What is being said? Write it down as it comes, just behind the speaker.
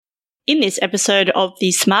In this episode of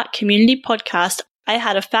the Smart Community Podcast, I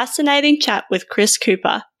had a fascinating chat with Chris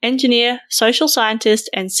Cooper, engineer, social scientist,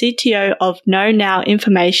 and CTO of Know Now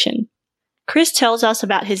Information. Chris tells us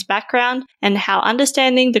about his background and how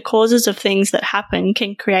understanding the causes of things that happen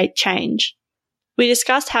can create change. We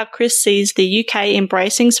discussed how Chris sees the UK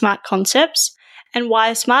embracing smart concepts and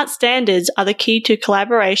why smart standards are the key to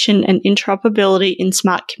collaboration and interoperability in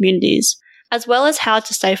smart communities, as well as how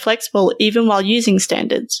to stay flexible even while using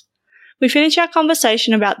standards. We finish our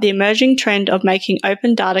conversation about the emerging trend of making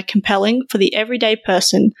open data compelling for the everyday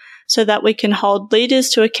person so that we can hold leaders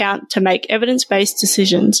to account to make evidence-based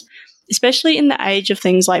decisions, especially in the age of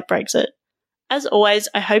things like Brexit. As always,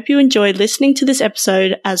 I hope you enjoyed listening to this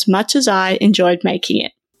episode as much as I enjoyed making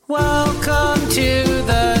it. Welcome to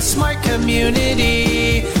the smart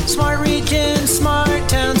community, smart regions, smart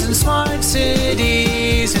towns, and smart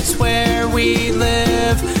cities. It's where we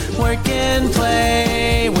live, work, and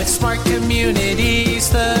play. With smart communities,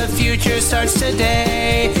 the future starts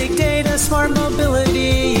today. Big data, smart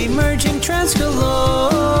mobility, emerging trends galore.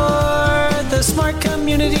 The Smart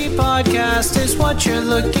Community Podcast is what you're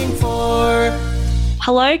looking for.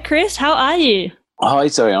 Hello, Chris. How are you? Hi,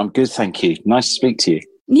 Zoe. I'm good, thank you. Nice to speak to you.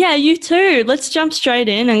 Yeah, you too. Let's jump straight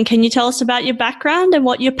in. And can you tell us about your background and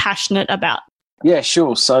what you're passionate about? Yeah,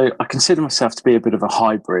 sure. So I consider myself to be a bit of a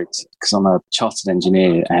hybrid because I'm a chartered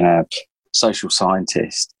engineer and a social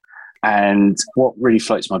scientist. And what really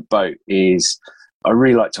floats my boat is I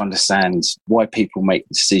really like to understand why people make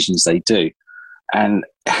the decisions they do and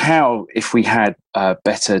how, if we had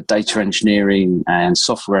better data engineering and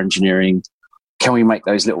software engineering, can we make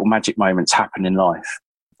those little magic moments happen in life?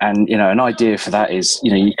 And, an idea for that is,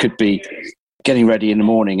 you could be getting ready in the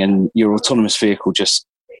morning and your autonomous vehicle just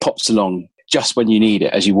pops along just when you need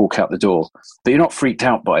it as you walk out the door. But you're not freaked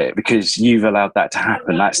out by it because you've allowed that to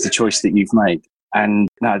happen. That's the choice that you've made. And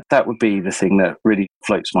that would be the thing that really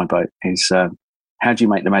floats my boat is how do you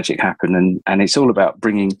make the magic happen? And it's all about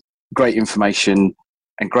bringing great information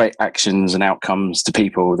and great actions and outcomes to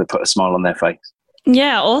people that put a smile on their face.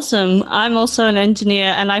 Yeah, awesome. I'm also an engineer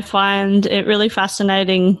and I find it really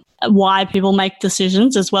fascinating why people make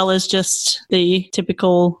decisions as well as just the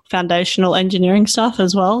typical foundational engineering stuff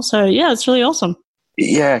as well. So yeah, it's really awesome.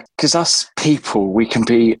 Yeah, because us people, we can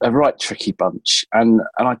be a right tricky bunch. And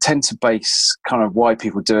I tend to base kind of why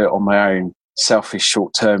people do it on my own selfish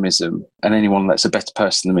short-termism and anyone that's a better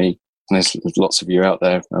person than me. And there's lots of you out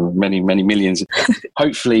there, many, many millions.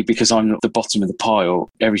 Hopefully, because I'm at the bottom of the pile,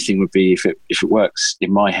 everything would be, if it works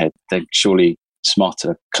in my head, then surely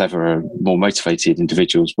smarter, cleverer, more motivated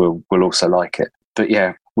individuals will also like it. But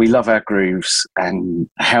yeah, we love our grooves. And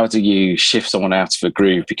how do you shift someone out of a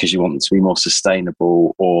groove because you want them to be more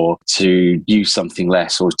sustainable or to use something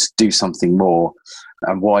less or to do something more?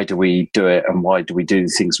 And why do we do it? And why do we do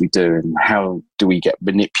the things we do? And how do we get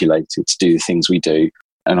manipulated to do the things we do?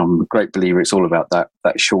 And I'm a great believer it's all about that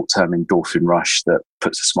short-term endorphin rush that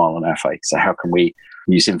puts a smile on our face. So how can we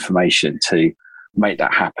use information to make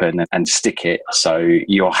that happen and stick it so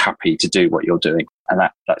you're happy to do what you're doing? And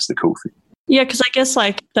that's the cool thing. Yeah, because I guess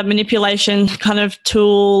like the manipulation kind of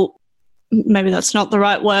tool, maybe that's not the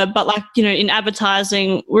right word, but like, in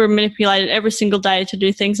advertising, we're manipulated every single day to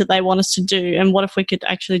do things that they want us to do. And what if we could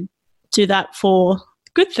actually do that for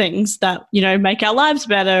good things that, make our lives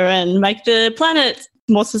better and make the planet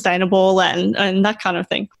more sustainable and that kind of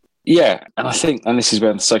thing. Yeah, and I think, and this is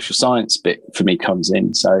where the social science bit for me comes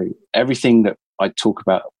in. So everything that I talk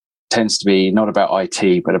about tends to be not about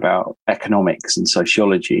IT, but about economics and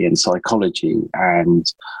sociology and psychology and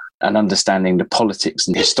understanding the politics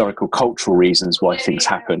and historical cultural reasons why things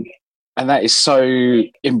happen. And that is so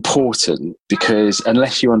important because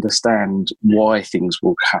unless you understand why things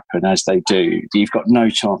will happen as they do, you've got no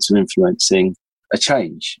chance of influencing a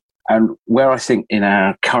change. And where I think in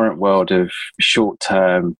our current world of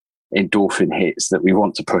short-term endorphin hits that we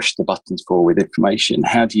want to push the buttons for with information,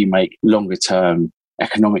 how do you make longer-term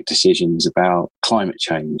economic decisions about climate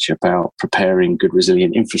change, about preparing good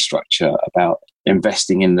resilient infrastructure, about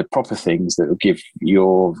investing in the proper things that will give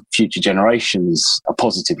your future generations a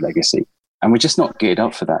positive legacy? And we're just not geared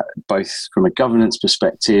up for that, both from a governance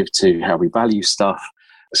perspective to how we value stuff.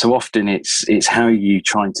 So often it's how you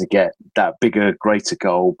trying to get that bigger, greater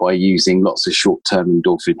goal by using lots of short-term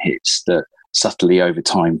endorphin hits that subtly over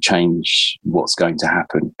time change what's going to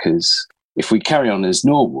happen. Because if we carry on as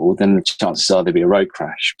normal, then the chances are there'll be a road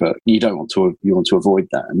crash. But you want to avoid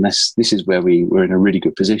that. And this is where we're in a really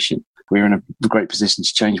good position. We're in a great position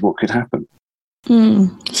to change what could happen.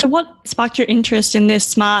 So what sparked your interest in this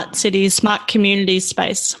smart cities, smart communities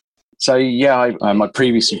space? So yeah, my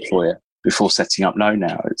previous employer, before setting up Know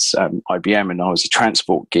Now, it's IBM, and I was a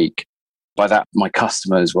transport geek. by that, my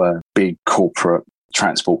customers were big corporate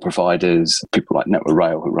transport providers, people like Network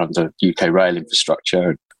Rail, who runs a UK rail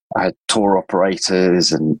infrastructure. I had tour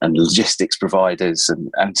operators and logistics providers.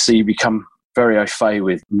 And so you become very au fait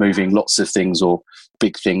with moving lots of things or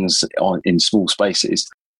big things in small spaces.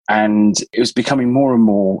 And it was becoming more and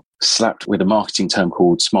more slapped with a marketing term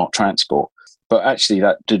called smart transport. But actually,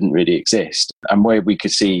 that didn't really exist. And where we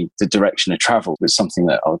could see the direction of travel was something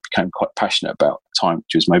that I became quite passionate about at the time,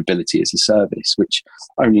 which was mobility as a service, which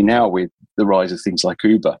only now with the rise of things like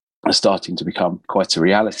Uber are starting to become quite a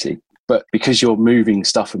reality. But because you're moving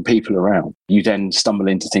stuff and people around, you then stumble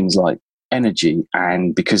into things like energy,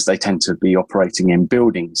 and because they tend to be operating in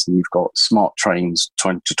buildings, and you've got smart trains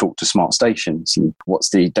trying to talk to smart stations, and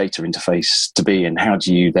what's the data interface to be, and how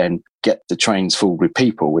do you then get the trains full with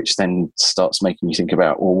people, which then starts making you think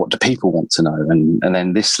about, well, what do people want to know? And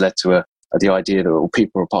then this led to the idea that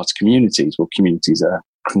people are part of communities. Well, communities are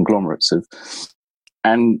conglomerates of,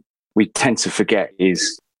 and we tend to forget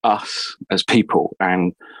is us as people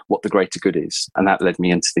and what the greater good is. And that led me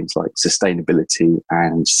into things like sustainability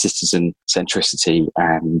and citizen centricity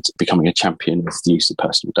and becoming a champion of the use of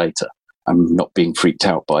personal data and not being freaked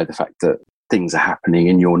out by the fact that things are happening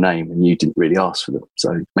in your name and you didn't really ask for them.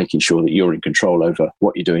 So making sure that you're in control over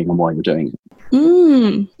what you're doing and why you're doing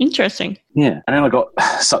it. Interesting. Yeah. And then I got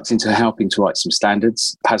sucked into helping to write some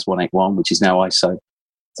standards, PAS 181, which is now ISO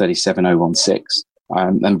 37016.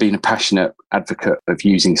 And being a passionate advocate of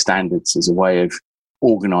using standards as a way of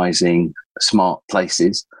organising smart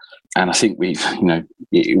places. And I think we've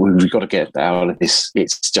got to get out of this.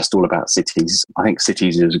 It's just all about cities. I think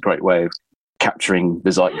cities is a great way of capturing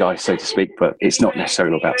the zeitgeist, so to speak, but it's not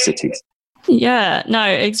necessarily about cities. Yeah, no,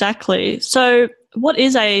 exactly. So what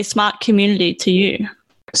is a smart community to you?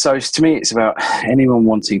 So to me, it's about anyone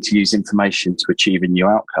wanting to use information to achieve a new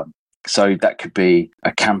outcome. So that could be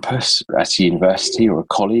a campus at a university or a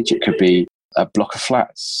college. It could be a block of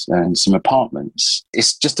flats and some apartments.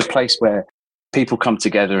 It's just a place where people come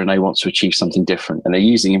together and they want to achieve something different, and they're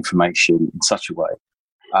using information in such a way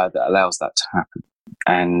that allows that to happen.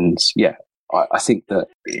 And yeah, I think that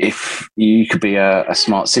if you could be a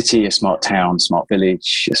smart city, a smart town, smart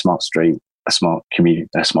village, a smart street, a smart community,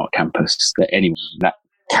 a smart campus, that anyone that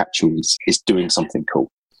captures is doing something cool.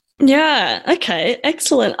 Yeah, okay,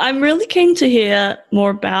 excellent. I'm really keen to hear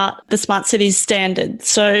more about the Smart Cities standard.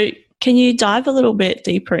 So can you dive a little bit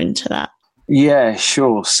deeper into that? Yeah,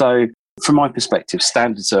 sure. So from my perspective,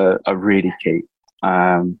 standards are really key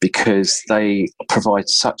because they provide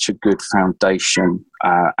such a good foundation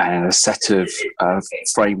and a set of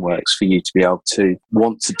frameworks for you to be able to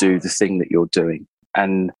want to do the thing that you're doing.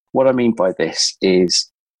 And what I mean by this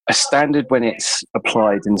is a standard, when it's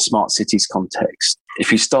applied in the smart cities context,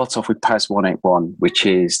 if you start off with PAS 181, which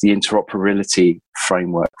is the interoperability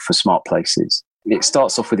framework for smart places, it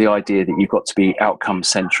starts off with the idea that you've got to be outcome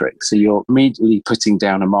centric. So you're immediately putting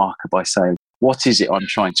down a marker by saying, what is it I'm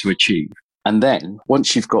trying to achieve? And then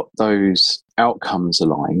once you've got those outcomes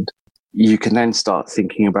aligned, you can then start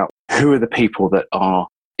thinking about who are the people that are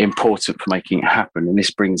important for making it happen. And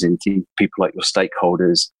this brings in people like your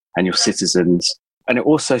stakeholders and your citizens. And it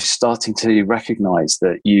also starting to recognize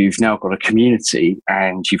that you've now got a community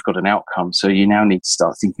and you've got an outcome. So you now need to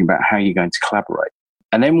start thinking about how you're going to collaborate.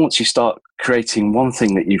 And then once you start creating one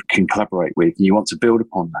thing that you can collaborate with, you want to build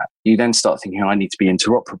upon that, you then start thinking, I need to be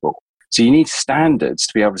interoperable. So you need standards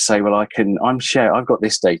to be able to say, well, I've got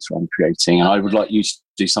this data I'm creating and I would like you to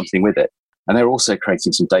do something with it. And they're also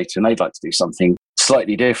creating some data and they'd like to do something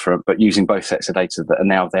slightly different, but using both sets of data that are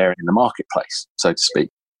now there in the marketplace, so to speak.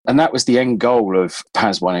 And that was the end goal of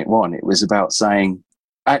PAS 181. It was about saying,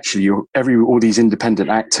 actually, all these independent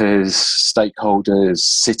actors, stakeholders,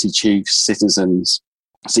 city chiefs, citizens,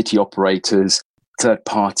 city operators, third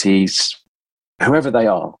parties, whoever they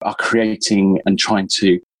are creating and trying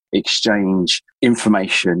to exchange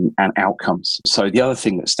information and outcomes. So the other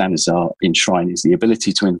thing that standards are enshrined is the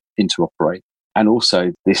ability to interoperate, and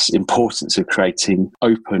also this importance of creating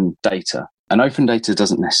open data. And open data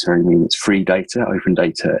doesn't necessarily mean it's free data. Open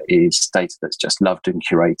data is data that's just loved and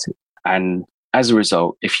curated. And as a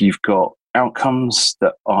result, if you've got outcomes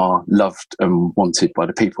that are loved and wanted by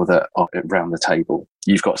the people that are around the table,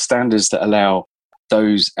 you've got standards that allow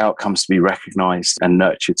those outcomes to be recognized and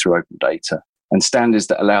nurtured through open data, and standards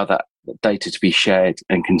that allow that data to be shared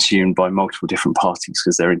and consumed by multiple different parties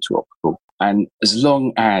because they're interoperable. And as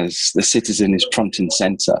long as the citizen is front and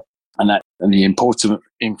center, and the important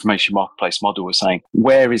information marketplace model was saying,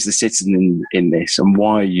 where is the citizen in this and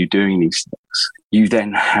why are you doing these things? You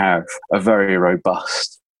then have a very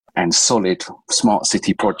robust and solid smart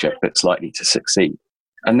city project that's likely to succeed.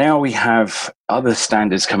 And now we have other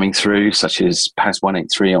standards coming through, such as PAS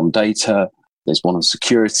 183 on data. There's one on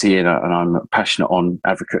security, and I'm a passionate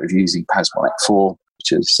advocate of using PAS 184,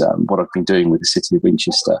 which is what I've been doing with the City of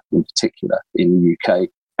Winchester in particular in the UK.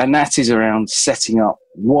 And that is around setting up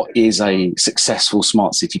what is a successful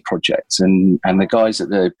smart city project. And the guys at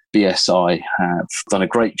the BSI have done a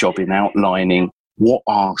great job in outlining what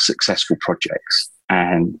are successful projects.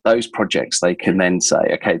 And those projects, they can then say,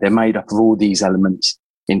 okay, they're made up of all these elements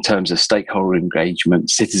in terms of stakeholder engagement,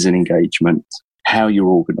 citizen engagement, how you're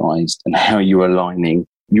organised and how you're aligning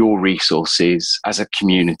your resources as a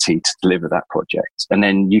community to deliver that project. And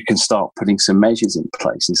then you can start putting some measures in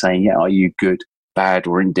place and saying, yeah, are you good, bad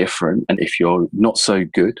or indifferent? And if you're not so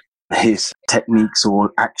good, here's techniques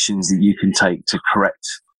or actions that you can take to correct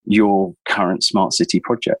your current smart city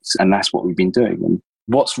projects. And that's what we've been doing. And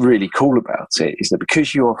what's really cool about it is that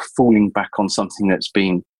because you're falling back on something that's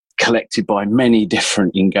been collected by many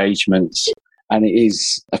different engagements, and it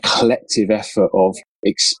is a collective effort of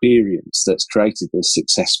experience that's created this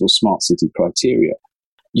successful smart city criteria,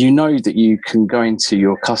 you know that you can go into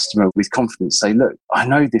your customer with confidence, say, look, I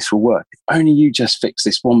know this will work. If only you just fix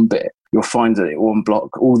this one bit, you'll find that it will unblock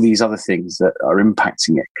all these other things that are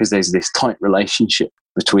impacting it, because there's this tight relationship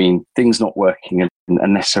between things not working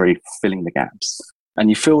and necessarily filling the gaps. And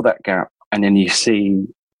you fill that gap, and then you see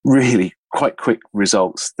really quite quick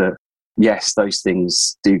results that, yes, those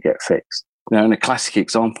things do get fixed. Now, and a classic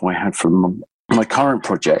example I had from my current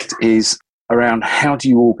project is around how do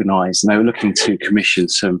you organise, and they were looking to commission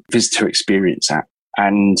some visitor experience app.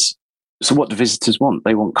 And so what do visitors want?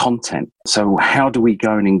 They want content. So how do we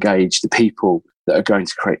go and engage the people that are going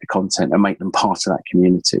to create the content and make them part of that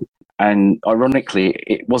community? And ironically,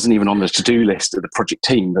 it wasn't even on the to-do list of the project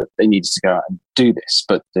team that they needed to go out and do this,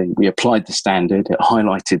 but we applied the standard. It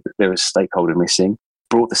highlighted that there was a stakeholder missing,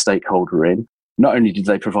 brought the stakeholder in. Not only did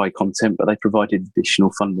they provide content, but they provided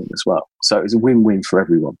additional funding as well. So it was a win-win for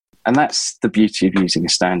everyone. And that's the beauty of using a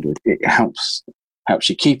standard. It helps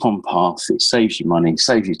you keep on path, it saves you money,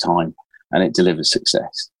 saves you time, and it delivers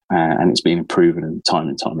success. And it's been proven and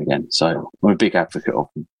time again. So I'm a big advocate of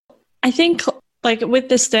them. I think like with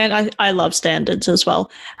the standard, I love standards as well.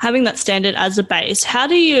 Having that standard as a base, how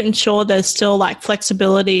do you ensure there's still like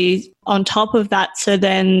flexibility on top of that so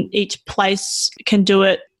then each place can do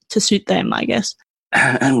it to suit them, I guess?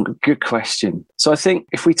 Good question. So I think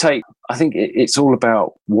it's all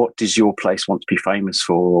about what does your place want to be famous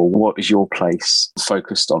for, or what is your place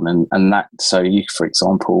focused on? And that, so you, for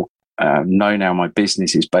example, Know Now My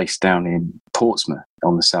Business is based down in Portsmouth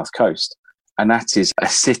on the south coast. And that is a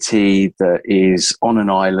city that is on an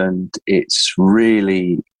island. It's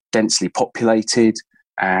really densely populated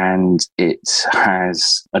and it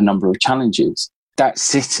has a number of challenges. That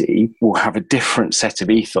city will have a different set of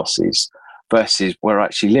ethoses versus where I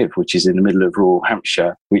actually live, which is in the middle of rural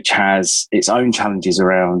Hampshire, which has its own challenges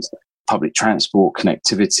around public transport,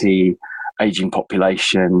 connectivity, ageing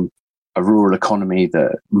population, a rural economy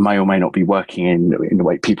that may or may not be working in the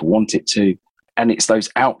way people want it to. And it's those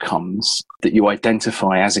outcomes that you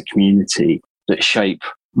identify as a community that shape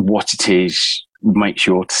what it is, makes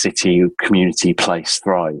your city, community, place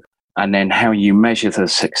thrive. And then how you measure the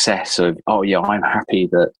success of, oh yeah, I'm happy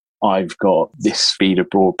that I've got this speed of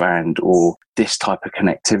broadband or this type of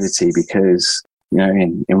connectivity, because, you know,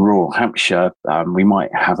 in rural Hampshire, we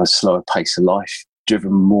might have a slower pace of life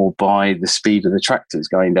driven more by the speed of the tractors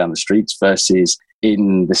going down the streets, versus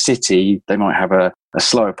in the city, they might have a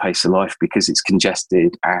slower pace of life because it's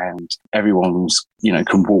congested and everyone's, you know,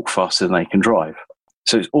 can walk faster than they can drive.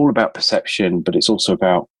 So it's all about perception, but it's also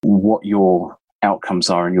about what your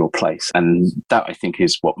outcomes are in your place. And that, I think,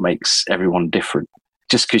 is what makes everyone different.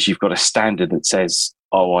 Just because you've got a standard that says,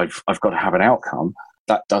 oh, I've got to have an outcome,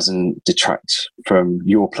 that doesn't detract from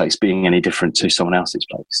your place being any different to someone else's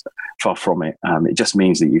place. Far from it. It just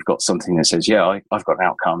means that you've got something that says, yeah, I've got an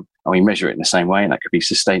outcome, and we measure it in the same way, and that could be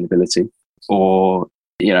sustainability. Or,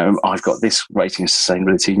 you know, I've got this rating of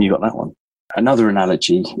sustainability and you got that one. Another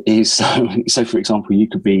analogy is, so for example, you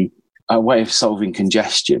could be, a way of solving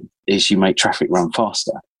congestion is you make traffic run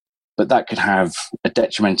faster, but that could have a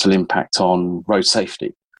detrimental impact on road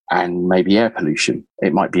safety and maybe air pollution.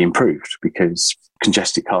 It might be improved because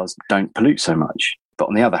congested cars don't pollute so much. But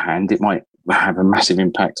on the other hand, it might have a massive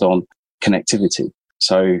impact on connectivity.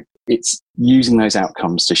 So it's using those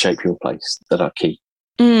outcomes to shape your place that are key.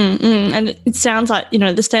 And it sounds like, you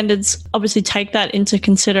know, the standards obviously take that into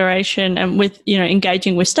consideration, and with, you know,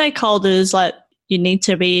 engaging with stakeholders, like you need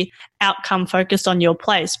to be outcome focused on your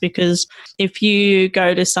place, because if you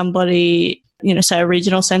go to somebody say a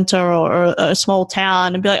regional centre or a small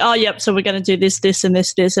town and be like, oh, yep, so we're going to do this, this and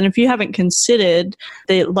this, this. And if you haven't considered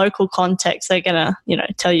the local context, they're going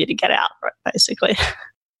to, tell you to get out, right, basically.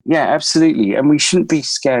 Yeah, absolutely. And we shouldn't be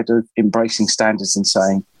scared of embracing standards and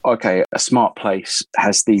saying, okay, a smart place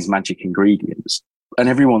has these magic ingredients, and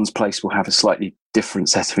everyone's place will have a slightly different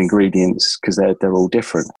set of ingredients because they're all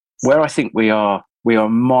different. Where I think we are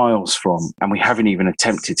miles from, and we haven't even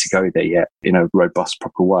attempted to go there yet in a robust,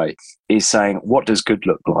 proper way, is saying, what does good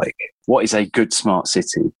look like? What is a good smart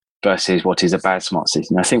city versus what is a bad smart city?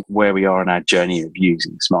 And I think where we are in our journey of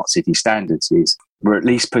using smart city standards is we're at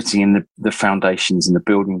least putting in the foundations and the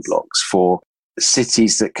building blocks for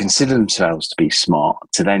cities that consider themselves to be smart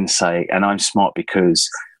to then say, and I'm smart because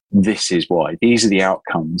this is why. These are the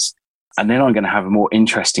outcomes. And then I'm going to have a more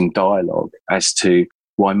interesting dialogue as to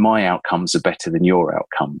why my outcomes are better than your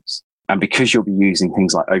outcomes. And because you'll be using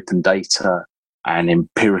things like open data and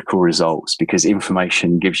empirical results, because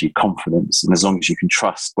information gives you confidence. And as long as you can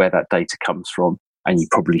trust where that data comes from, and you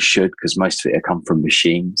probably should, because most of it will come from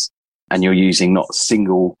machines, and you're using not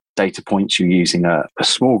single data points, you're using a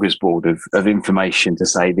smorgasbord of information to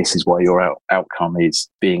say this is why your outcome is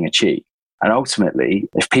being achieved. And ultimately,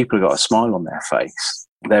 if people have got a smile on their face,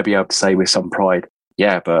 they'll be able to say with some pride,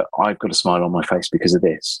 yeah, but I've got a smile on my face because of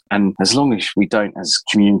this. And as long as we don't, as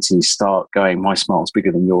communities, start going, my smile's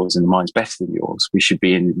bigger than yours and mine's better than yours, we should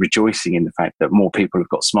be rejoicing in the fact that more people have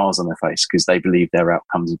got smiles on their face because they believe their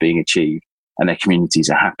outcomes are being achieved and their communities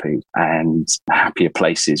are happy. And happier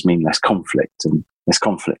places mean less conflict, and less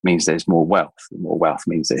conflict means there's more wealth. And more wealth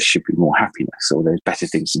means there should be more happiness, or there's better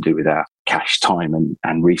things to do with our cash, time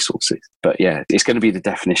and resources. But yeah, it's going to be the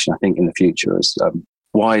definition, I think, in the future as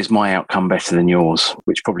why is my outcome better than yours,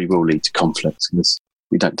 which probably will lead to conflict because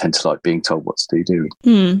we don't tend to like being told what to do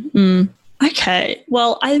we? Mm-hmm. Okay.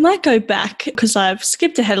 Well, I might go back because I've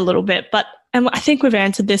skipped ahead a little bit, but I think we've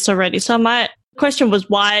answered this already. So my question was,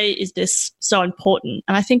 why is this so important?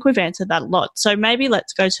 And I think we've answered that a lot. So maybe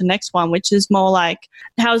let's go to the next one, which is more like,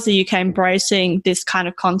 how is the UK embracing this kind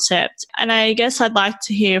of concept? And I guess I'd like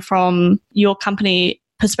to hear from your company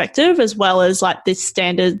perspective as well as like this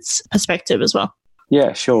standards perspective as well.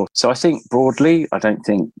 Yeah, sure. So I think broadly, I don't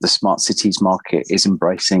think the smart cities market is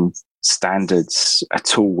embracing standards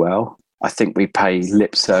at all well. I think we pay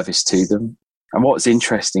lip service to them. And what's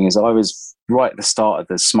interesting is I was right at the start of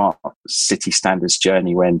the smart city standards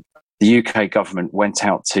journey when the UK government went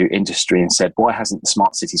out to industry and said, why hasn't the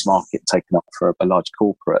smart cities market taken up for a large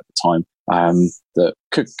corporate at the time that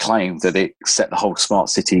could claim that it set the whole smart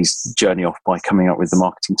cities journey off by coming up with the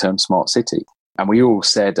marketing term smart city? And we all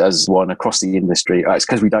said as one across the industry, it's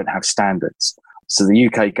because we don't have standards. So the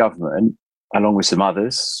UK government, along with some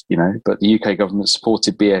others, but the UK government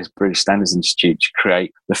supported BS, British Standards Institute, to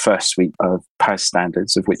create the first suite of PAS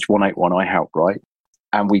standards, of which 181 I helped write.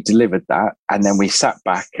 And we delivered that. And then we sat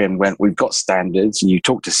back and went, we've got standards. And you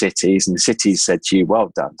talk to cities and the cities said to you,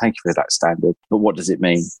 well done, thank you for that standard. But what does it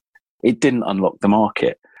mean? It didn't unlock the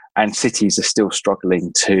market. And cities are still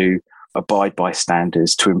struggling to abide by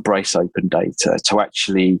standards, to embrace open data, to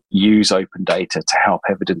actually use open data to help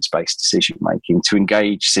evidence-based decision making, to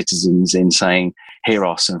engage citizens in saying, here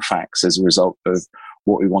are some facts as a result of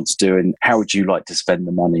what we want to do and how would you like to spend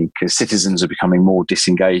the money? Because citizens are becoming more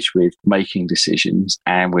disengaged with making decisions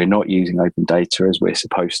and we're not using open data as we're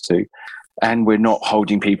supposed to. And we're not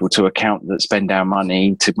holding people to account that spend our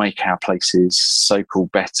money to make our places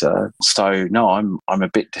so-called better. So no, I'm a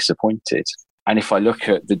bit disappointed. And if I look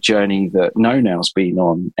at the journey that KnowNow's been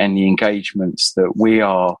on and the engagements that we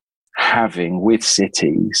are having with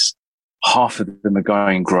cities, half of them are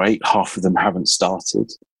going great, half of them haven't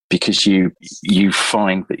started because you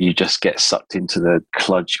find that you just get sucked into the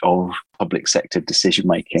clutch of public sector decision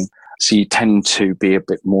making. So you tend to be a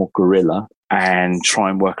bit more guerrilla and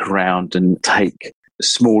try and work around and take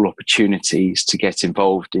small opportunities to get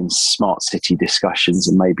involved in smart city discussions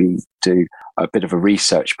and maybe do a bit of a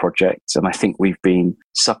research project. And I think we've been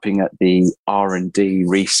supping at the R&D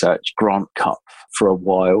research grant cup for a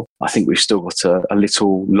while. I think we've still got a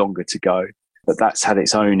little longer to go, but that's had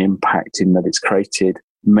its own impact in that it's created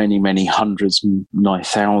many, many hundreds,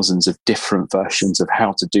 thousands of different versions of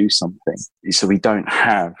how to do something. So we don't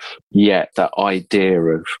have yet that idea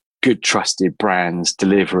of good trusted brands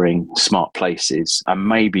delivering smart places, and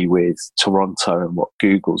maybe with Toronto and what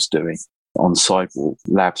Google's doing on Sidewalk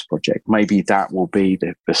Labs project, maybe that will be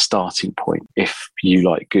the starting point if you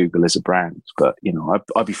like Google as a brand. But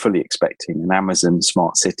I'd be fully expecting an Amazon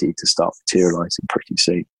smart city to start materializing pretty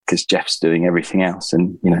soon because Jeff's doing everything else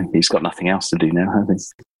and he's got nothing else to do now,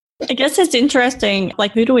 has he? I guess it's interesting,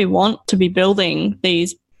 like, who do we want to be building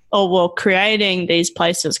these creating these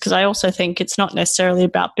places, because I also think it's not necessarily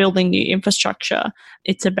about building new infrastructure.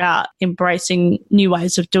 It's about embracing new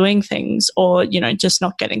ways of doing things, or, just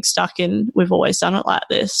not getting stuck in, we've always done it like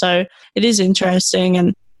this. So it is interesting.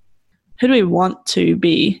 And who do we want to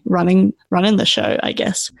be running the show, I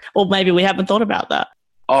guess? Or maybe we haven't thought about that.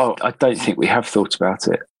 Oh, I don't think we have thought about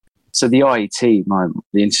it. So the IET,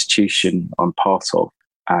 the institution I'm part of,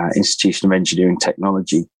 Institution of Engineering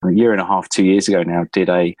Technology, a year and a half, 2 years ago now, did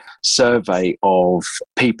a survey of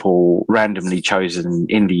people randomly chosen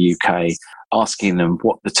in the UK, asking them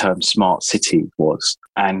what the term smart city was.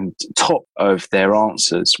 And top of their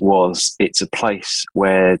answers was, it's a place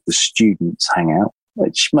where the students hang out,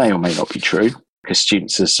 which may or may not be true, because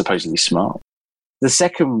students are supposedly smart. The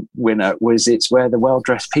second winner was, it's where the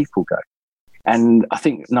well-dressed people go. And I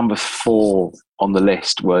think number 4 on the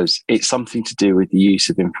list was, it's something to do with the use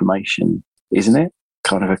of information, isn't it?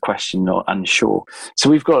 Kind of a question, not unsure. So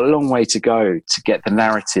we've got a long way to go to get the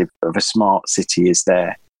narrative of a smart city is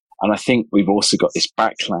there. And I think we've also got this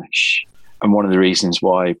backlash. And one of the reasons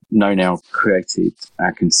why Know Now created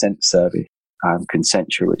our consent service,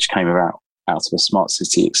 Consentia, which came out of a smart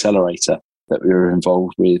city accelerator that we were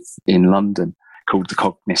involved with in London, called the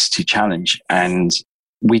Cognicity Challenge. And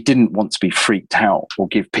we didn't want to be freaked out or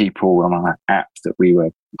give people on our app that we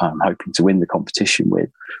were hoping to win the competition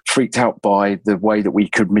with, freaked out by the way that we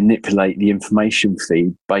could manipulate the information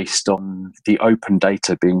feed based on the open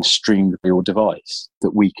data being streamed to your device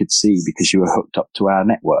that we could see because you were hooked up to our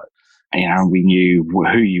network. And we knew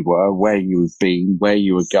who you were, where you had been, where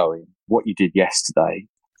you were going, what you did yesterday,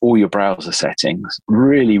 all your browser settings,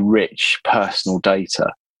 really rich personal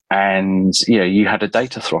data. And, you had a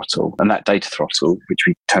data throttle, and that data throttle, which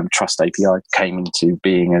we termed Trust API, came into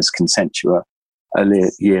being as Consentia a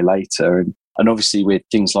year later. And obviously with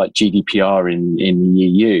things like GDPR in the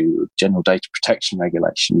EU, General Data Protection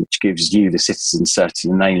Regulation, which gives you, the citizen,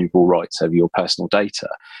 certain inalienable rights over your personal data,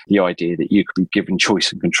 the idea that you could be given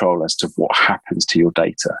choice and control as to what happens to your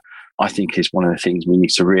data, I think is one of the things we need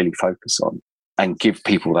to really focus on and give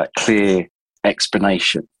people that clear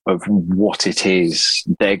explanation of what it is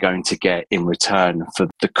they're going to get in return for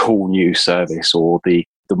the cool new service or the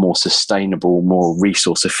more sustainable, more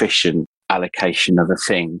resource efficient allocation of a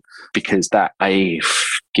thing, because that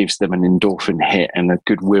gives them an endorphin hit and a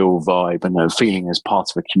goodwill vibe and a feeling as part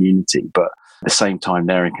of a community. But at the same time,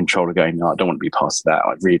 they're in control of going, no, I don't want to be part of that.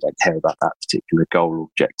 I really don't care about that particular goal or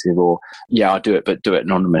objective. Or, yeah, I'll do it, but do it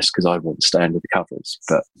anonymous because I want to stay under the covers.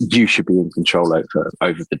 But you should be in control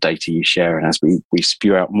over the data you share. And as we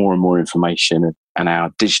spew out more and more information and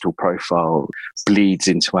our digital profile bleeds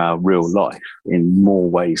into our real life in more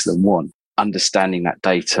ways than one, understanding that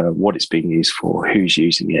data, what it's being used for, who's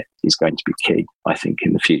using it, is going to be key, I think,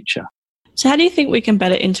 in the future. So how do you think we can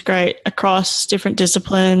better integrate across different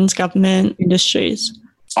disciplines, government, industries?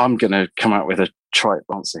 I'm going to come out with a trite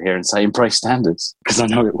answer here and say embrace standards, because I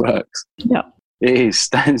know it works. Yeah. It is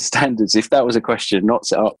standards. If that was a question, not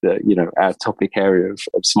set up our topic area of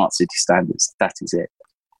smart city standards, that is it.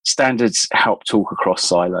 Standards help talk across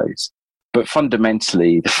silos. But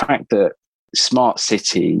fundamentally, the fact that smart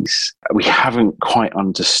cities, we haven't quite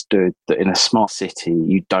understood that in a smart city,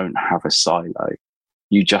 you don't have a silo.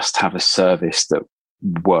 You just have a service that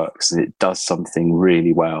works and it does something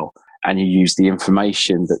really well. And you use the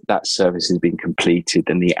information that service has been completed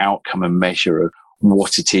and the outcome and measure of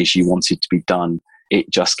what it is you want it to be done. It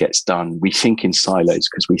just gets done. We think in silos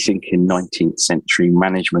because we think in 19th century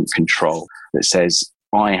management control that says,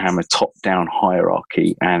 I am a top-down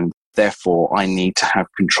hierarchy and therefore I need to have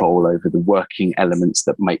control over the working elements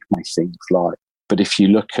that make my thing fly. But if you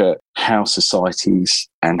look at how societies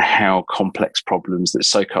and how complex problems that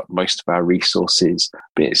soak up most of our resources,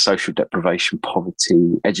 be it social deprivation,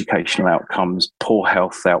 poverty, educational outcomes, poor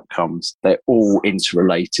health outcomes, they're all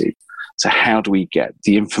interrelated. So how do we get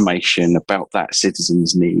the information about that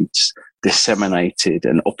citizen's needs disseminated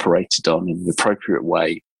and operated on in the appropriate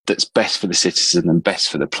way that's best for the citizen and best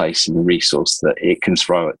for the place and the resource that it can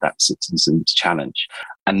throw at that citizen's challenge?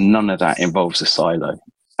 And none of that involves a silo.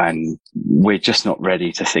 And we're just not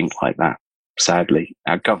ready to think like that, sadly.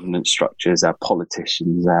 Our governance structures, our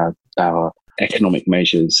politicians, our economic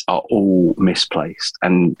measures are all misplaced.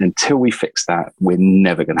 And until we fix that, we're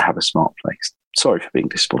never going to have a smart place. Sorry for being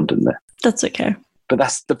despondent there. That's okay. But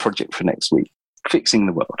that's the project for next week. Fixing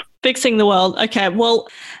the world. Fixing the world. Okay. Well,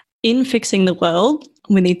 in fixing the world,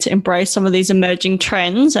 we need to embrace some of these emerging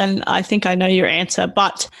trends. And I think I know your answer,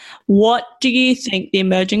 but what do you think the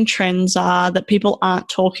emerging trends are that people aren't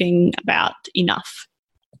talking about enough?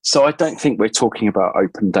 So I don't think we're talking about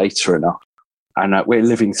open data enough. And we're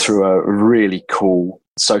living through a really cool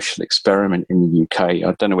social experiment in the UK.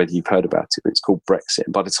 I don't know whether you've heard about it, but it's called Brexit.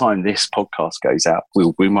 And by the time this podcast goes out,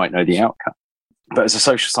 we might know the outcome. But as a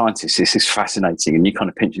social scientist, this is fascinating, and you kind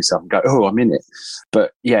of pinch yourself and go, oh, I'm in it.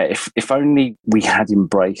 But yeah, if only we had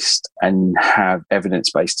embraced and have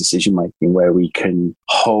evidence-based decision-making where we can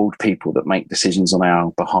hold people that make decisions on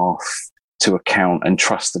our behalf to account and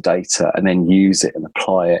trust the data and then use it and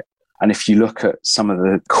apply it. And if you look at some of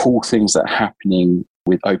the cool things that are happening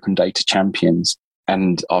with open data champions,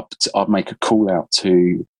 and I'd make a call out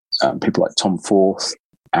to people like Tom Forth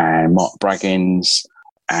and Mark Braggins,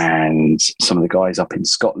 and some of the guys up in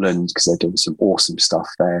Scotland, because they're doing some awesome stuff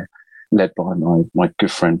there, led by my good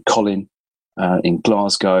friend Colin in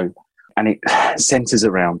Glasgow. And it centres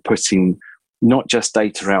around putting not just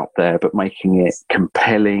data out there, but making it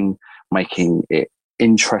compelling, making it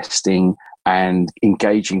interesting, and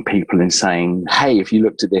engaging people in saying, hey, if you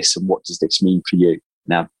looked at this, and what does this mean for you?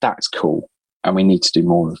 Now, that's cool. And we need to do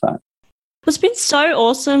more of that. It's been so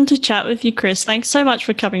awesome to chat with you, Chris. Thanks so much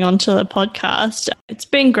for coming on to the podcast. It's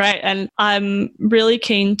been great, and I'm really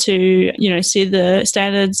keen to, see the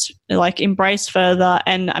standards embrace further.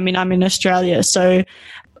 And I mean, I'm in Australia, so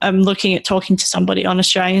I'm looking at talking to somebody on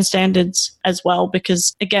Australian standards as well,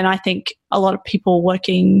 because again, I think a lot of people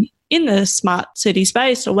working in the smart city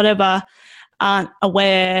space or whatever aren't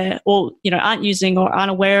aware or, aren't using or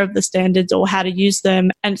aren't aware of the standards or how to use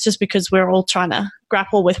them. And it's just because we're all trying to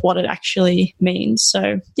grapple with what it actually means.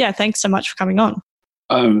 So yeah, thanks so much for coming on.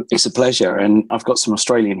 It's a pleasure. And I've got some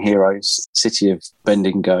Australian heroes, City of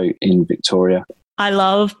Bendigo in Victoria. I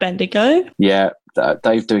love Bendigo. Yeah,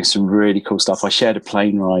 they're doing some really cool stuff. I shared a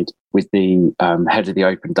plane ride with the head of the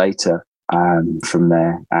open data from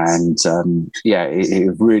there, and he's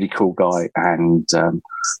a really cool guy and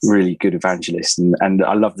really good evangelist, and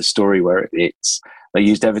I love the story where they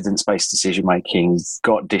used evidence-based decision making,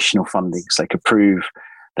 got additional funding so they could prove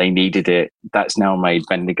they needed it. That's now made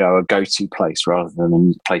Bendigo a go-to place rather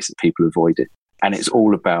than a place that people avoided. And it's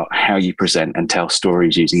all about how you present and tell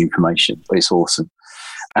stories using information. It's awesome.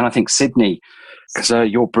 And I think Sydney, because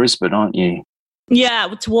you're Brisbane, aren't you? Yeah,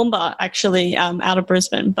 it's Toowoomba actually, out of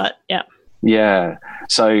Brisbane, but yeah. Yeah.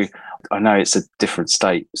 So I know it's a different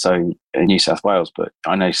state, so in New South Wales, but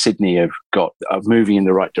I know Sydney are moving in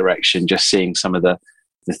the right direction, just seeing some of the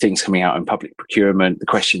things coming out in public procurement, the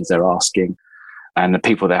questions they're asking, and the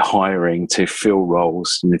people they're hiring to fill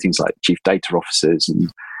roles, things like chief data officers.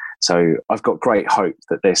 And so I've got great hope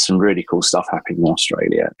that there's some really cool stuff happening in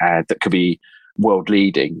Australia that could be world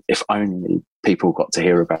leading if only people got to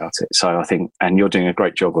hear about it. So I think, and you're doing a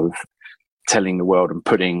great job of telling the world and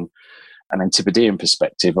putting an Antipodean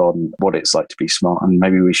perspective on what it's like to be smart, and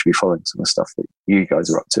maybe we should be following some of the stuff that you guys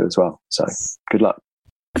are up to as well. So good luck.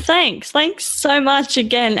 Thanks so much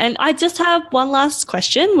again. And I just have one last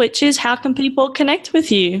question, which is, how can people connect with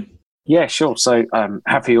you? Yeah, sure. So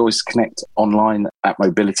happy always connect online at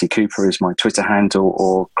Mobility Cooper is my Twitter handle,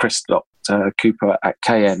 or chris.cooper at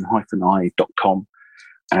kn-i.com,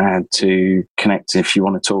 and to connect if you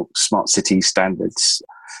want to talk smart city standards,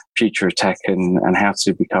 future of tech, and how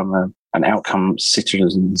to become an outcome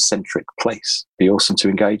citizen-centric place. Be awesome to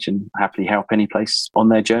engage and happily help any place on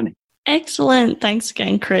their journey. Excellent. Thanks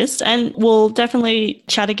again, Chris. And we'll definitely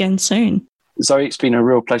chat again soon. Zoe, it's been a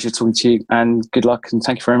real pleasure talking to you, and good luck, and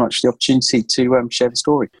thank you very much for the opportunity to share the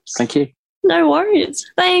story. Thank you. No worries.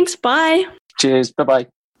 Thanks. Bye. Cheers. Bye-bye.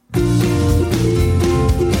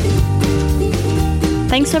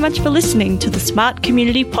 Thanks so much for listening to the Smart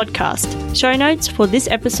Community Podcast. Show notes for this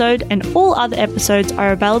episode and all other episodes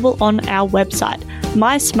are available on our website,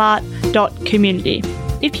 mysmart.community.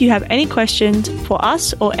 If you have any questions for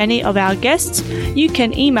us or any of our guests, you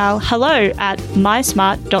can email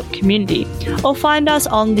hello@mysmart.community or find us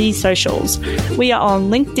on the socials. We are on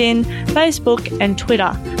LinkedIn, Facebook and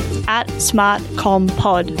Twitter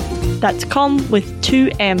 @SmartComPod. That's com with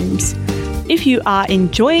 2 M's. If you are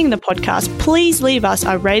enjoying the podcast, please leave us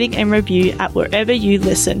a rating and review at wherever you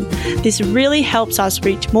listen. This really helps us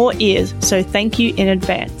reach more ears, so thank you in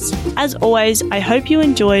advance. As always, I hope you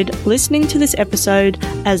enjoyed listening to this episode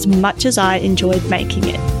as much as I enjoyed making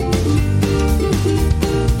it.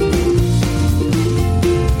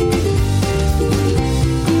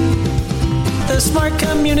 The Smart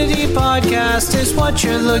Community Podcast is what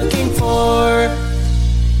you're looking for.